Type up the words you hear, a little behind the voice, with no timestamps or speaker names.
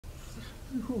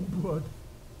Oh, bud.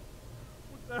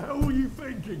 What the hell were you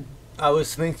thinking? I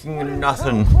was thinking What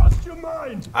nothing. crossed your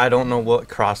mind? I don't know what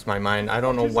crossed my mind. I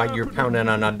don't know why you're pounding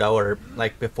on a door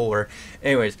like before.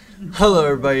 Anyways, hello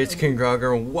everybody, it's King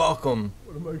Grogger and welcome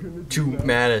to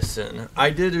MADiSON. I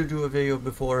did do a video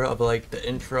before of like the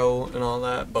intro and all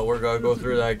that, but we're gonna go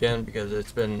through that again because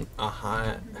it's been a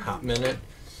hot minute.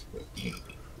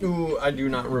 Ooh, I do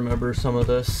not remember some of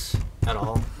this at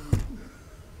all.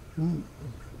 Ooh.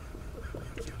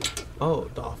 Oh,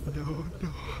 Dolphin. No.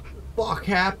 Fuck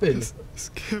happened? This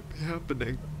can't be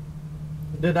happening.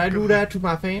 Did I do that to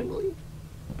my family?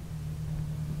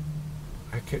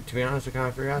 To be honest, I kind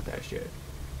of forgot that shit.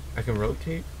 I can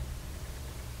rotate.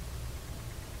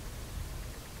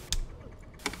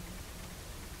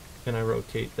 Can I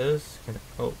rotate this? Can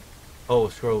I, oh,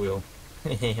 scroll wheel.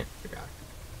 Forgot.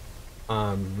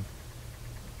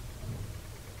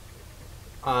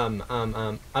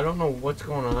 I don't know what's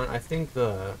going on. I think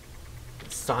the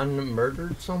son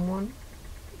murdered someone,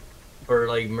 or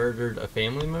like murdered a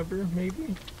family member,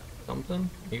 maybe something,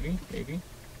 maybe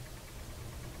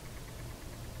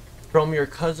from your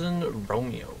cousin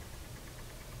Romeo.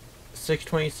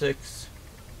 626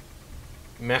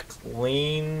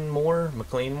 McLeanmore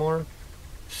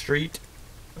Street,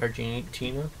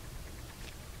 Argentina,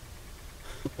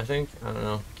 I think. I don't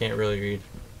know, can't really read.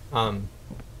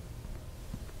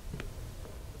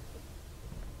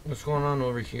 What's going on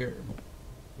over here?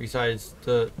 Besides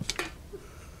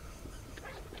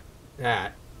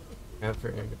that. After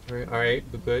inventory. Alright,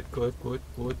 good. Ooh,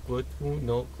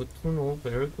 no, good to know.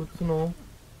 Very good to know.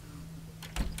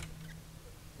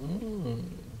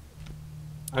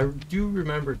 I do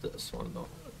remember this one though.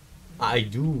 I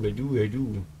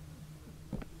do.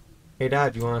 Hey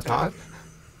Dad, you wanna talk?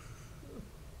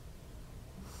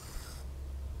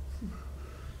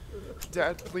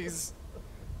 Dad, please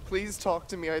talk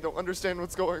to me. I don't understand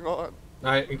what's going on.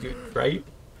 Right?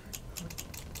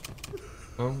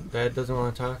 Oh, Dad doesn't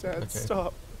want to talk? Dad, okay.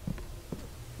 Stop.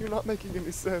 You're not making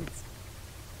any sense.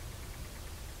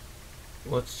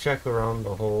 Let's check around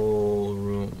the whole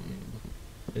room.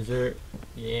 Is there...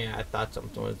 Yeah, I thought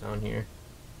something was down here.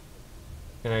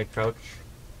 Can I crouch?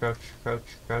 Crouch?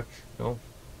 No.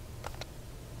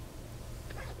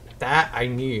 That I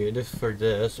need for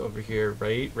this over here.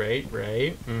 Right.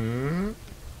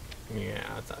 Yeah,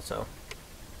 I thought so.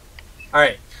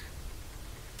 Alright.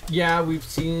 Yeah, we've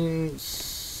seen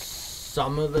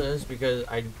some of this because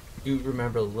I do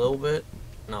remember a little bit.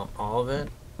 Not all of it.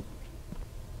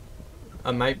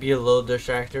 I might be a little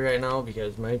distracted right now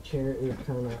because my chair is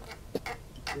kind of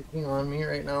sticking on me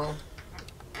right now.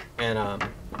 And I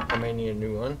might need a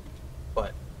new one.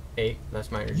 But, hey, that's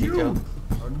my detail. You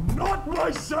are not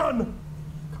my son!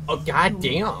 Oh,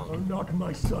 goddamn! You are not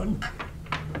my son.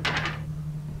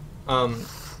 Come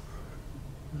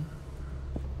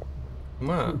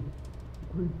on.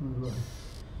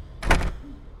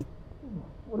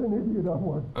 What an idiot I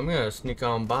was. I'm gonna sneak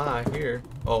on by here.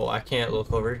 Oh, I can't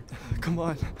look over. Come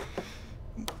on.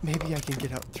 Maybe I can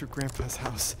get out through Grandpa's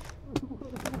house.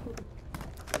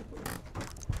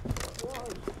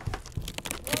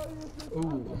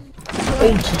 Ooh.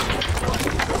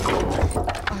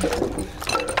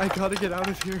 I gotta get out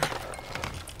of here.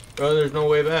 Oh, there's no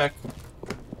way back.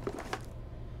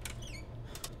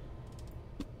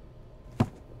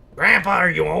 Grandpa, are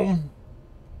you home?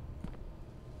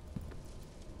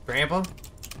 Grandpa?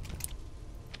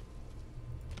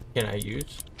 Can I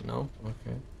use? No?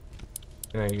 Okay.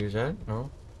 Can I use that? No?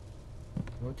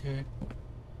 Okay.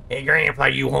 Hey, Grandpa,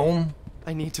 you home?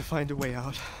 I need to find a way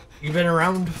out. You been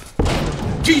around?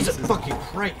 Jesus fucking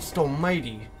Christ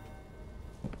almighty.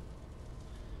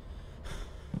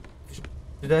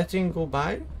 Did that thing go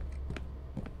by?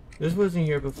 This wasn't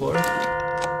here before.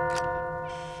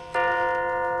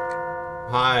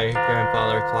 Hi,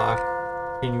 Grandfather Clock.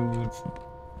 Can you...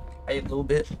 a little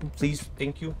bit, please?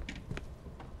 Thank you.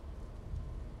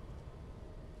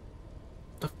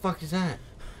 The fuck is that?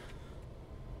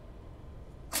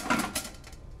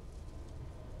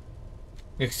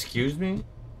 Excuse me?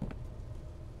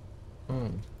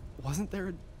 Wasn't there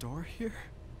a door here?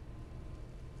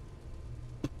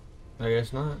 I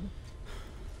guess not.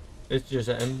 It's just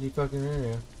an empty fucking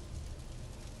area.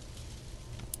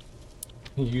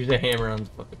 Use a hammer on the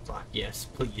fucking clock. Yes,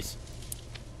 please.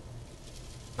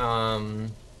 I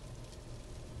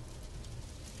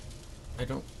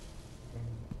don't...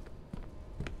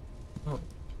 Oh.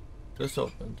 This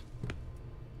opened.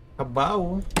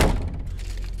 Hello?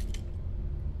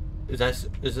 Is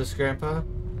this Grandpa?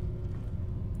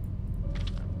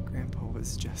 Grandpa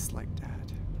was just like Dad.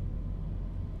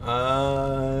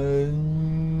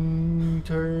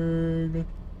 Turd.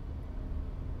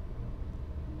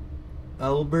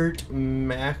 Albert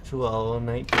Maxwell,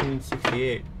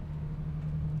 1968.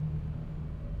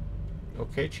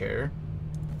 Okay, chair.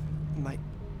 My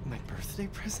birthday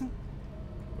present?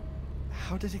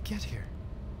 How did it get here?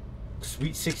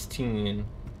 Sweet 16.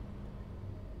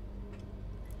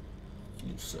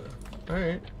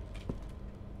 Alright.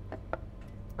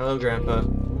 Hello, Grandpa.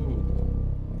 Ooh.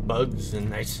 Bugs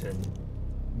and nice and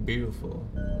beautiful.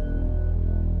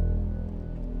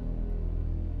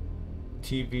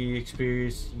 TV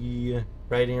experience, yeah.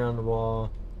 Writing on the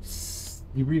wall.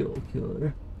 Serial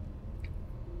killer.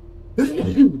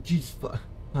 Jesus fuck.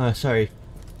 Sorry.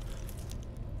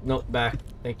 Nope, back.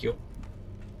 Thank you.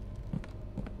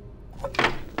 It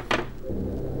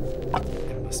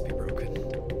must be broken.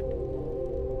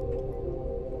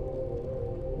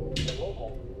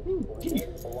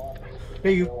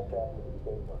 Hey, you.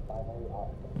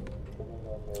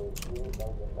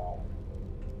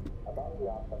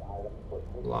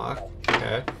 Lock.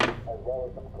 Okay.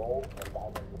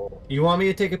 You want me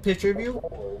to take a picture of you?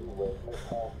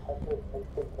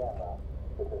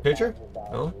 Picture?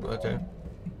 Oh, okay.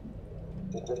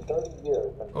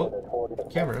 Oh,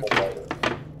 camera.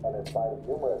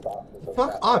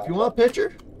 Fuck off, you want a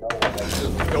picture?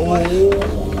 Oh.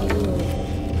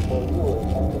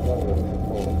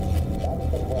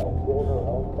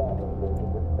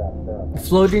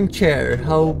 Floating chair,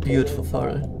 how beautiful,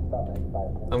 father.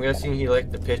 I'm guessing he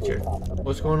liked the picture.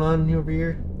 What's going on over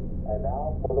here?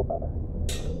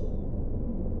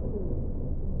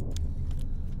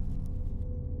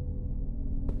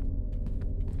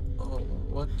 Oh,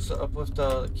 what's up with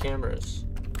the cameras?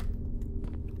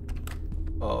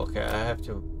 Oh, okay, I have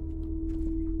to.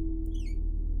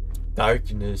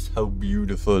 Darkness, how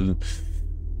beautiful.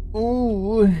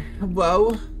 Ooh,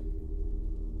 wow.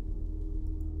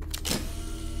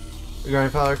 The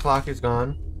grandfather clock is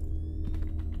gone.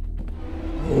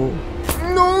 Oh.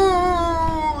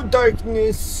 No!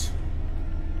 Darkness!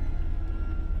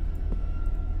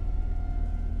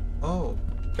 Oh,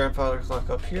 grandfather clock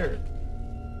up here.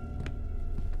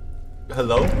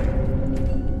 Hello?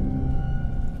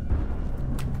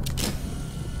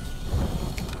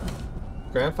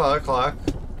 Grandfather clock.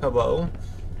 Hello?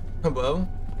 Hello?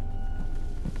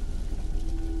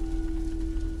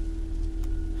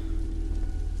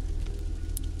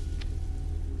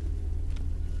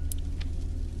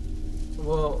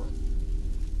 Well,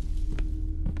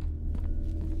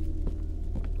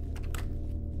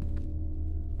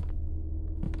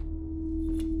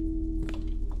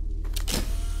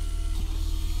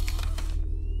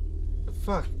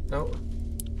 fuck, no.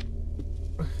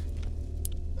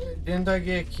 Didn't I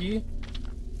get a key?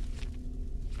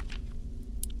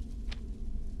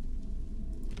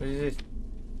 What is this?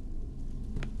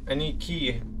 I need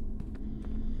key.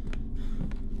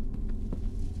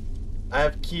 I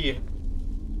have key.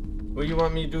 What do you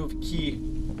want me to do with key?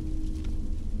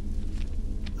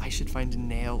 I should find a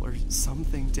nail or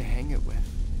something to hang it with.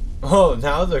 Oh,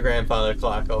 now the grandfather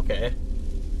clock, okay.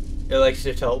 It likes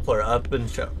to teleport up and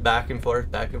back and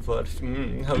forth, back and forth.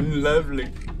 How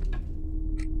lovely.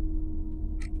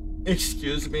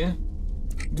 Excuse me.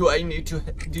 Do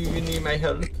you need my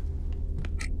help?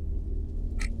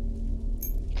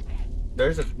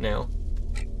 There's a nail.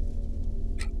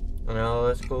 Now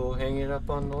let's go hang it up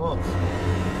on the wall.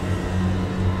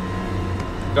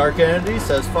 Dark Entity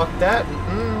says fuck that.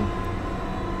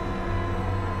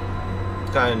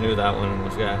 Kinda knew that one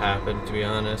was gonna happen, to be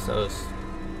honest. That was...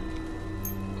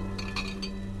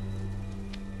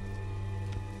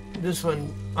 This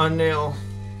one, unnail.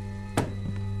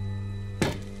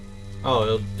 Oh,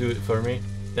 it'll do it for me.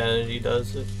 The Entity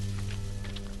does it.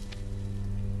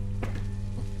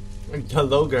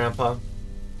 Hello, Grandpa.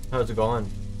 How's it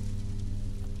going?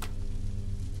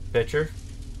 Picture?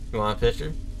 You want a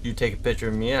picture? You take a picture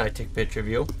of me, I take a picture of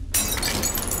you.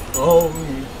 Oh.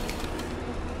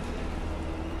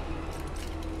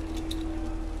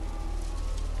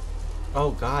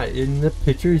 Oh God, in the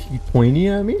picture is he pointing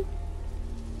at me?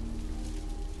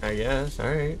 I guess,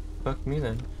 alright. Fuck me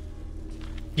then.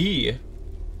 He.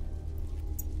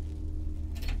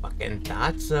 Fucking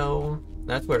thought so.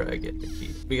 That's where I get the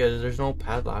key. Because there's no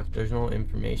padlock, there's no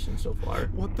information so far.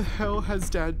 What the hell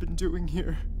has Dad been doing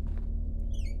here?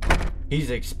 He's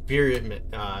experiency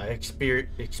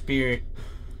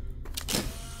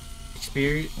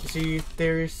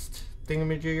theorist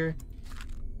thingamajigger.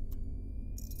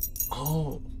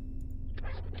 Oh.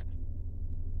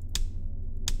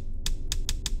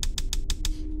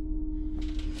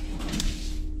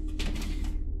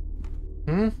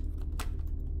 Can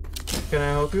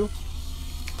I help you?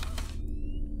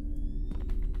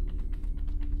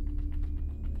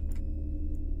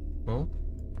 No?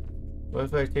 What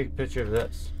if I take a picture of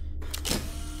this?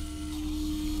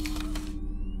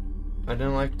 I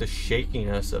didn't like the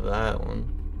shakiness of that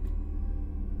one.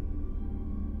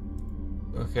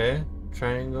 Okay,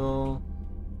 triangle.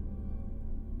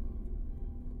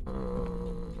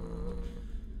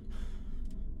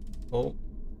 Oh.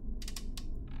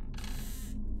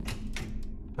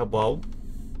 Hello?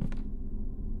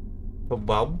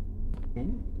 Hello?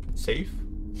 Ooh, safe?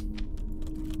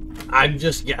 I'm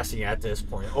just guessing at this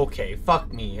point. Okay,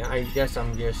 fuck me. I guess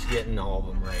I'm just getting all of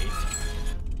them right.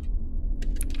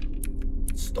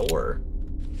 Store.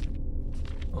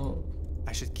 Oh.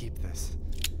 I should keep this.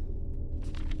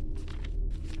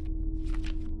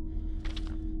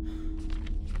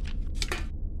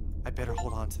 I better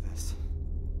hold on to this.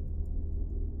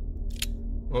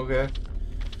 Okay.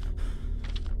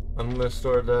 I'm gonna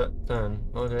store that then.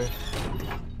 Okay.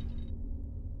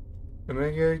 Am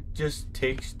I gonna just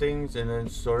take things and then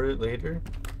store it later?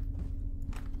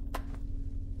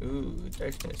 Ooh,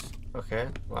 darkness. Okay,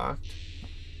 locked.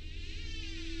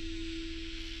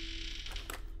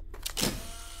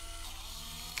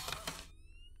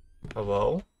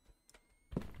 Hello?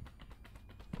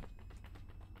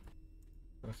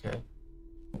 Okay.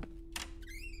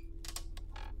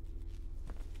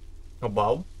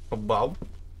 Hello? Hello?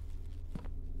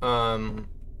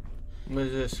 What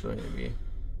is this going to be?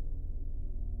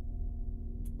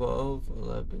 12,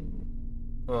 11,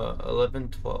 11,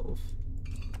 12.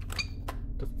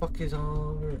 The fuck is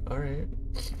all over? Alright.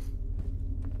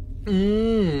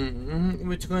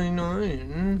 What's going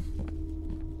on?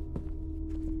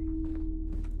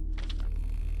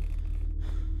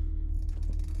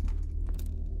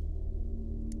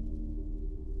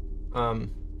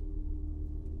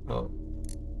 Oh.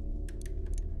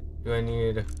 Do I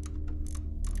need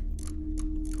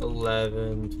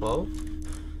 11, 12?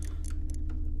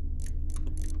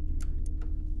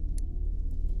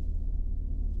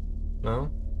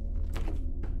 No?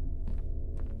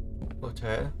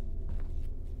 Okay.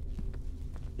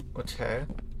 Okay.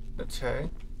 Okay.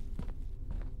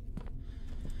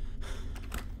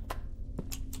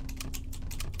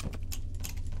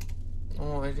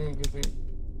 Oh, I didn't give me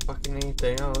fucking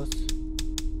anything else.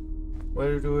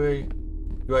 What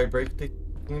do I break the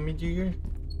thingamajigger?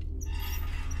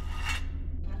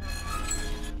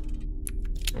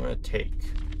 I'm gonna take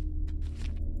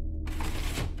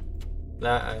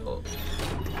that. I will.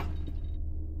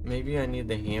 Maybe I need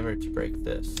the hammer to break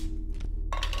this.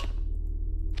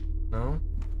 No?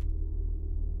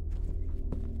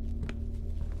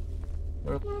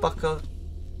 Where the fuck else?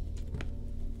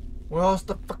 Where else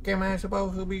the fuck am I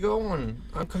supposed to be going?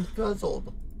 I'm confused.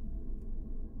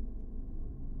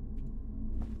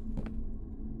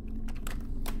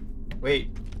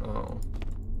 Wait. Oh.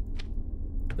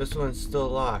 This one's still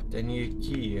locked. I need a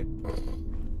key.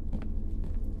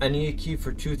 I need a key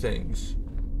for two things.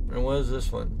 And what is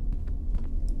this one?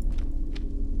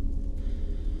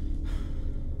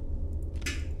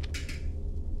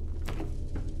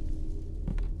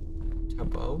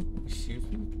 Hello? Excuse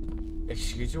me?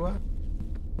 Excuse you what?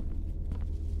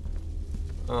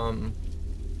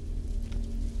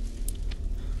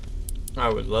 I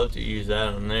would love to use that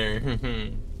on there.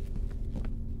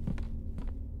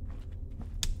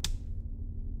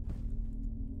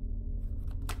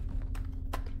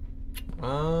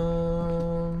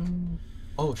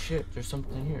 Oh shit, there's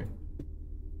something here.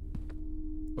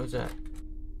 What's that?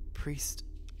 Priest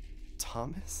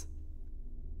Thomas?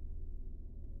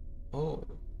 Oh.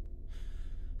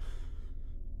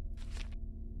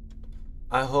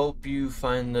 I hope you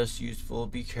find this useful.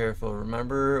 Be careful.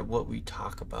 Remember what we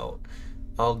talk about.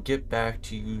 I'll get back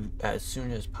to you as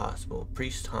soon as possible.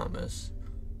 Priest Thomas.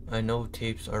 I know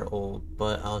tapes are old,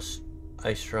 but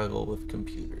I struggle with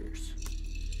computers.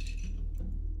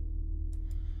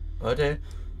 Okay.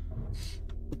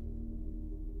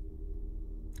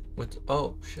 What's...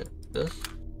 Oh, shit. This?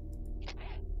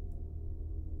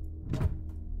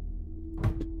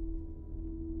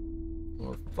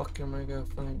 Where the fuck am I gonna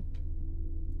find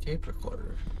tape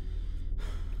recorder?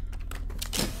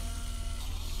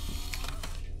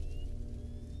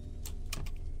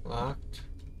 Locked.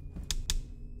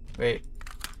 Wait.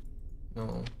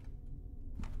 No.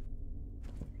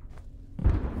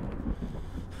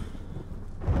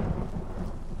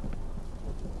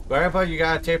 Grandpa, you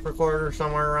got a tape recorder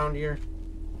somewhere around here?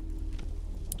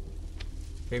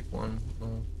 Tape one.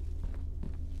 No.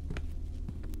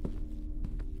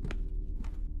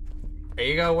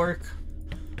 Hey, you gotta work.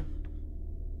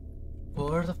 Well,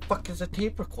 where the fuck is a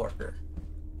tape recorder?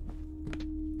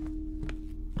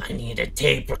 I need a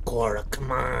tape recorder.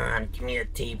 Come on, give me a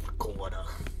tape recorder.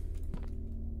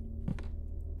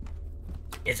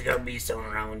 It's gonna be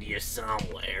somewhere around here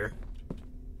somewhere.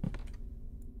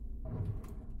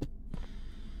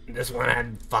 This one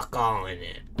had fuck all in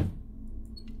it.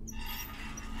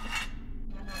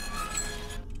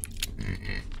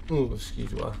 Oh,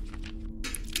 excuse me.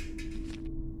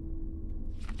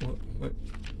 What?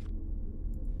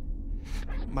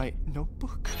 My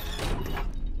notebook?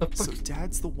 So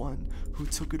Dad's the one who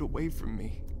took it away from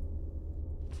me.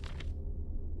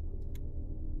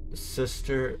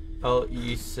 Sister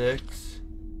LE6.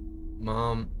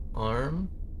 Mom arm.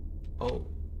 Oh,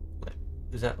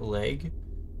 is that leg?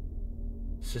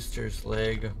 Sister's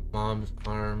leg. Mom's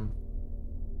arm.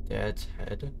 Dad's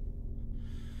head.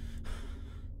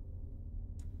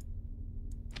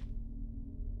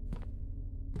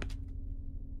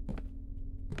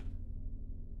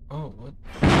 Oh, what?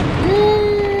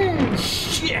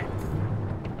 Shit!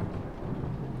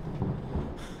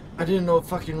 I didn't know a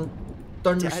fucking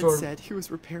thunderstorm. Dad said he was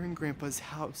repairing Grandpa's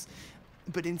house,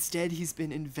 but instead he's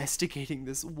been investigating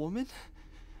this woman?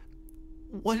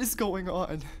 What is going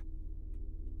on?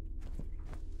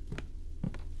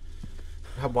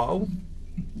 Hello?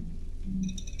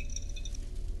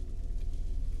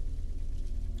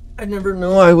 I never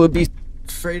knew I would be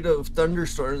afraid of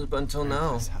thunderstorms but until now.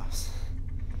 Grandpa's house.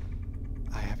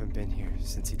 I haven't been here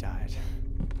since he died.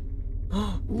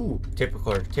 Ooh, tape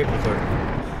recorder, tape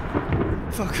recorder.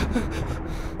 Fuck.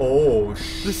 Oh,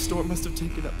 This storm must have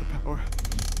taken up the power.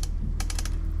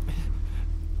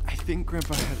 I think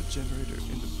Grandpa had a generator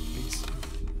in the basement.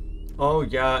 Oh,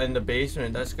 yeah, in the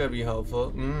basement. That's gotta be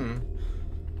helpful.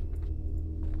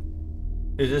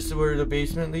 Is this where the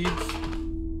basement leads?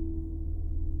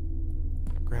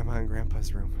 Grandma and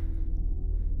Grandpa's room.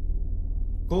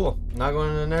 Cool. Not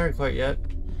going in there quite yet.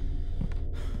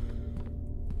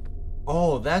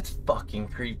 Oh, that's fucking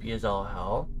creepy as all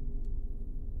hell.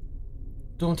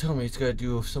 Don't tell me it's gotta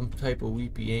do with some type of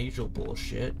weepy angel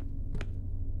bullshit.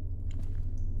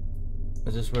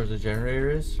 Is this where the generator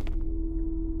is?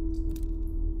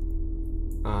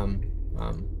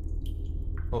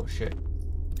 Oh shit.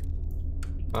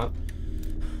 Up.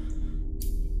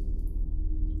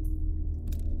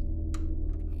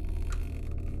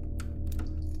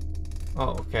 Oh,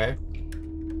 okay.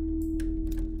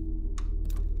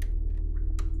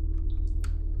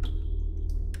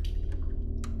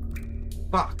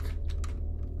 Fuck.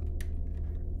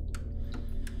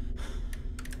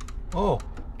 Oh.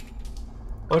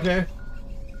 Okay.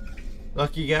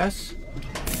 Lucky guess.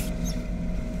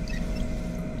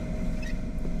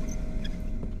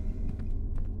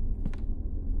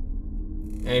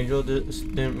 Angel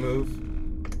didn't move.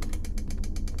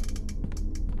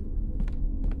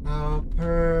 Oh,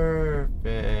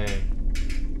 perfect.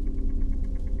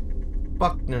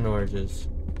 Fuck the noises.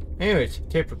 Anyways,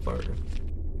 tape recorder.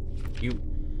 You.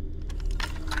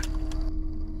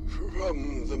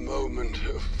 From the moment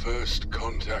of first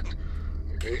contact,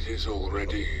 it is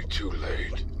already too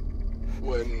late.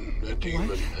 When a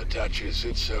demon attaches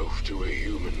itself to a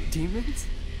human, Demons?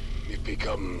 it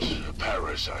becomes a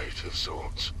parasite of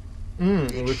sorts.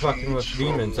 We're fucking with feeds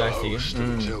demons, from I the see. host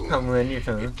until Come on, your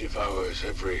turn. It devours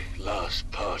every last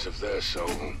part of their soul.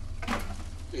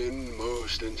 In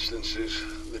most instances,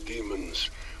 the demon's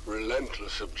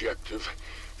relentless objective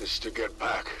is to get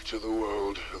back to the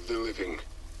world of the living.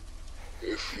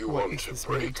 If you What want is to this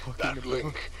man break talking that about?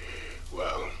 link,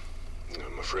 well,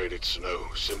 I'm afraid it's no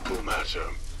simple matter.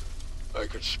 I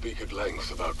could speak at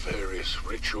length about various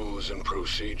rituals and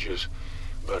procedures,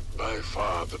 but by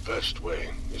far the best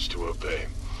way is to obey.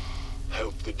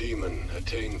 Help the demon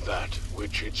attain that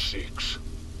which it seeks.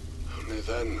 Only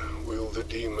then will the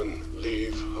demon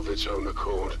leave of its own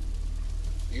accord.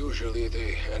 Usually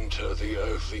they enter the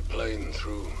earthly plane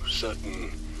through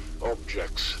certain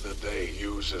objects that they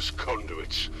use as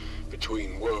conduits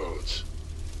between worlds.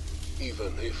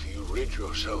 Even if you rid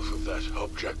yourself of that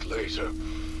object later,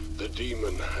 the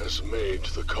demon has made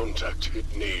the contact it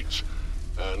needs,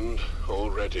 and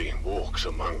already walks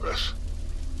among us.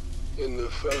 In the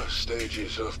first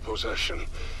stages of possession,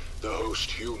 the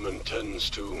host human tends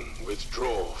to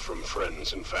withdraw from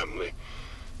friends and family,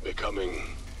 becoming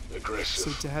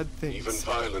aggressive, So Dad thinks even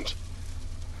violent.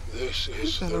 This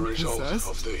is that the I'm result possessed?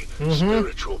 of the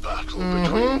spiritual battle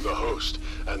between the host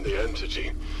and the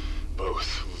entity, both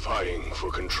vying for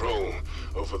control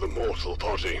over the mortal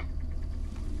body.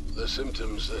 The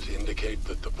symptoms that indicate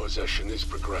that the possession is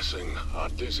progressing are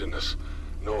dizziness,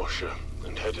 nausea,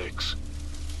 and headaches.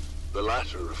 The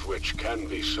latter of which can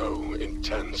be so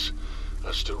intense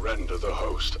as to render the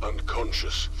host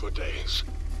unconscious for days.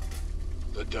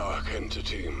 The dark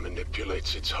entity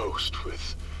manipulates its host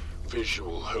with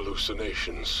visual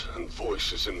hallucinations and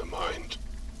voices in the mind.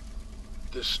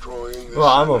 destroying the Well,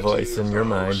 I'm a sanity voice of in the your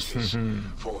mind. hosts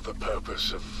for the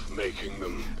purpose of making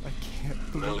them I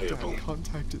can't believe malleable, I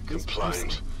contacted this compliant.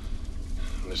 person.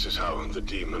 This is how the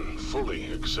demon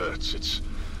fully exerts its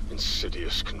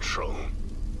insidious control.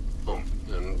 Oh,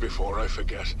 and before I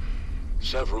forget,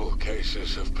 several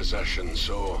cases of possession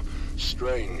saw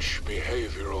strange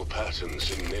behavioral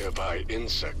patterns in nearby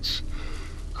insects,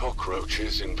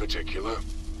 cockroaches in particular.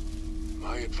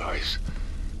 My advice,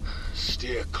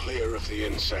 steer clear of the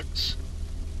insects.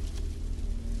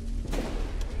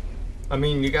 I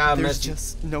mean, you gotta There's mess.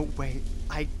 just no way.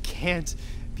 I can't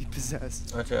be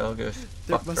possessed. Okay, I'll go. There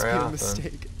Fuck must right be a off, then.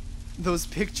 mistake. Those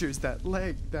pictures, that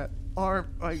leg, that arm,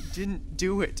 I didn't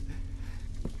do it.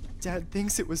 Dad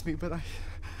thinks it was me, but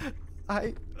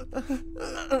oh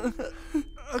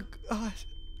God.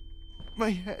 My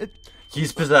head.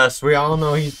 He's possessed. We all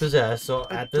know he's possessed. So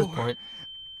A at this door. point,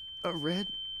 A red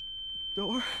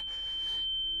door.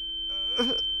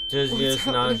 just What's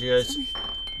happening nauseous. to me?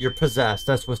 You're possessed.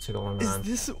 That's what's going Is on.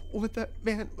 this what that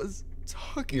man was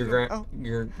talking Your about?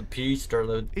 your priest or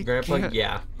the It grandpa? can't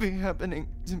Yeah. be happening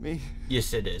to me.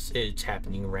 Yes, it is. It's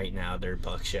happening right now. They're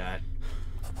buckshot.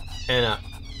 And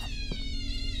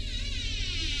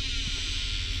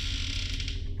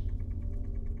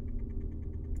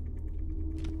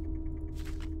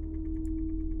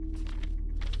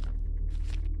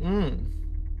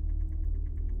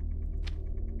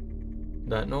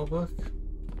that notebook?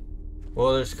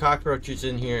 Well, there's cockroaches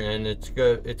in here, and it's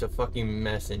good. It's a fucking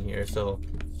mess in here, so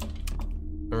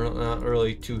I'm not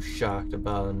really too shocked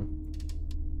about them.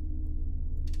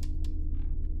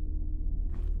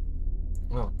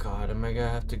 Oh God, am I gonna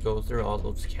have to go through all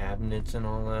those cabinets and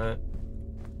all that?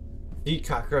 The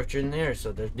cockroach in there,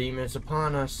 so there's demons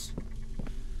upon us.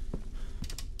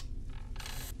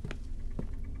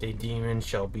 The demons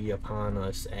shall be upon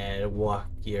us and walk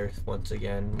the earth once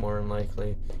again, more than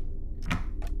likely.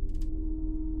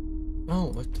 Oh,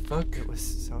 what the fuck? It was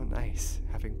so nice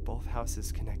having both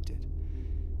houses connected.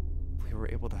 We were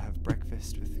able to have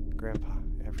breakfast with Grandpa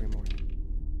every morning.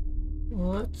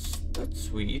 Well, that's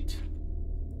sweet.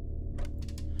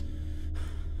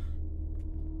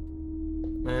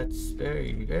 That's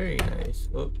very, very nice.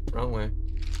 Oh, wrong way.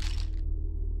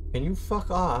 Can you fuck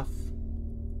off?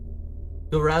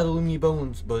 The rattle in me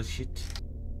bones bullshit.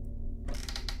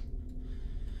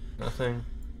 Nothing.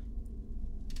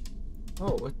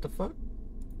 Oh, what the fuck?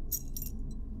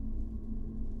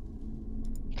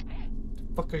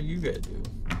 The fuck are you gonna do?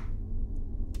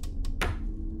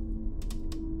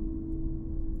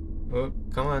 Oh,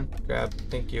 come on, grab.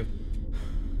 Thank you.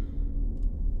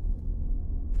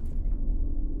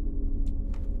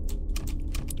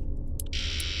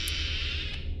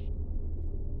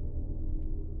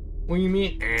 What do you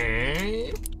mean?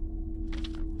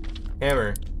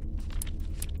 Hammer.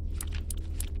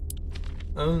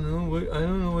 I don't know. I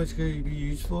don't know what's gonna be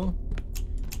useful.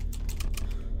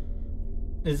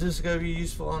 Is this gonna be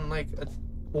useful on like a?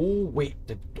 Oh wait,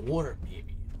 the door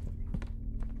maybe.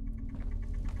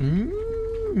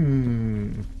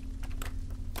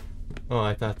 Oh,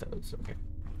 I thought that was okay.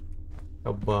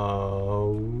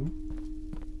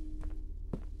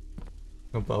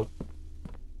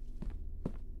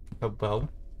 About.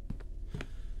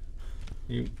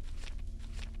 You.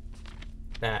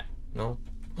 That. No.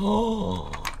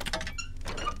 Oh.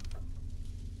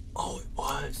 Oh, it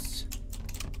was.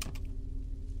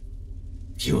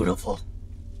 Beautiful.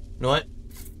 You know what?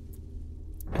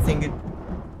 I think it.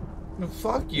 No,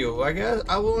 fuck you. I guess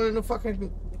I wanted to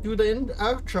fucking do the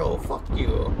outro. Fuck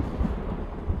you.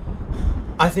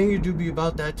 I think it do be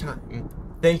about that time.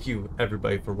 Thank you,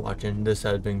 everybody, for watching. This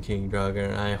has been King Dragon,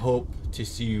 and I hope to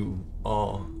see you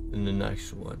all in the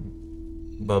next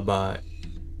one. Bye-bye.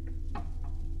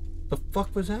 The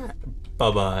fuck was that?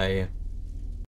 Bye-bye.